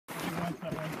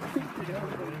I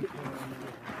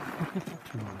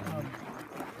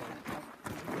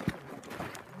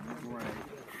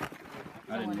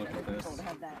didn't look at this.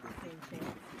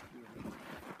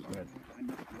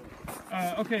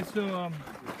 Okay, so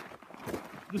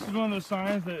this is one of those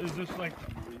signs that is just like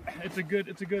it's a good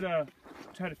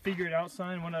try to figure it out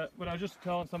sign. What I was just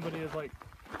telling somebody is like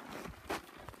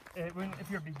if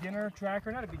you're a beginner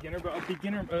tracker, not a beginner, but a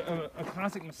beginner, a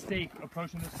classic mistake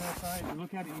approaching this kind of sign, you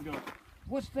look at it and you go,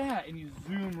 what's that? And you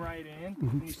zoom right in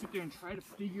and you sit there and try to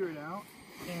figure it out.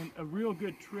 And a real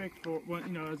good trick for when,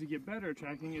 you know, as you get better at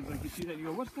tracking is like you see that and you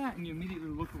go, what's that? And you immediately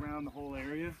look around the whole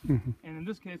area. And in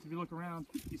this case, if you look around,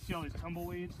 you see all these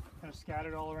tumbleweeds kind of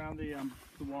scattered all around the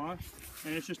wash,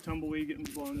 and it's just tumbleweed getting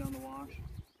blown down the wash.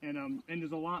 And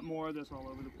there's a lot more of this all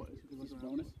over the place. If you look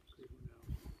around. Bonus?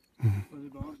 Was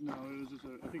it bonus? No, it was just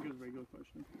I think it was a regular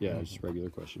question. Yeah, it's just a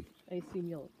regular question. I assume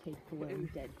you'll take blown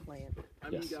dead plant. I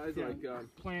mean, guys, like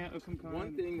plant of some kind.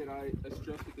 One thing that I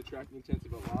stress with the tracking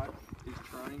intensive a lot is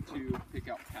trying to pick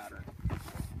out pattern.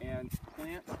 And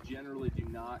plants generally do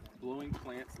not, blowing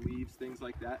plants, leaves, things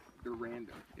like that, they're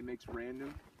random. It makes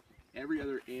random. Every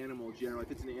other animal, generally,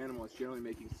 if it's an animal, it's generally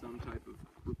making some type of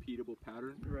repeatable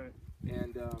pattern. Right.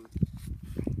 And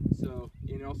so,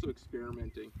 and also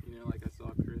experimenting. You know, like I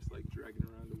saw Chris like dragging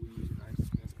around a weed, and I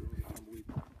just growing a tumbleweed.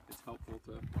 It's helpful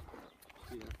to,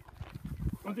 you know.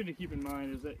 One thing to keep in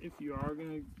mind is that if you are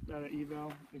going to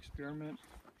eval, experiment,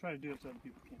 try to do it so that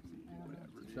people can't see you.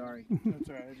 Whatever. Sorry. That's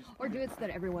all right. Or do it so that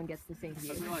everyone gets the same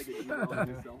view. I feel like it's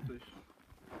selfish.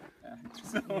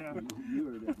 So, yeah. You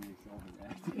are definitely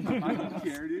selfish. I don't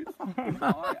care, dude.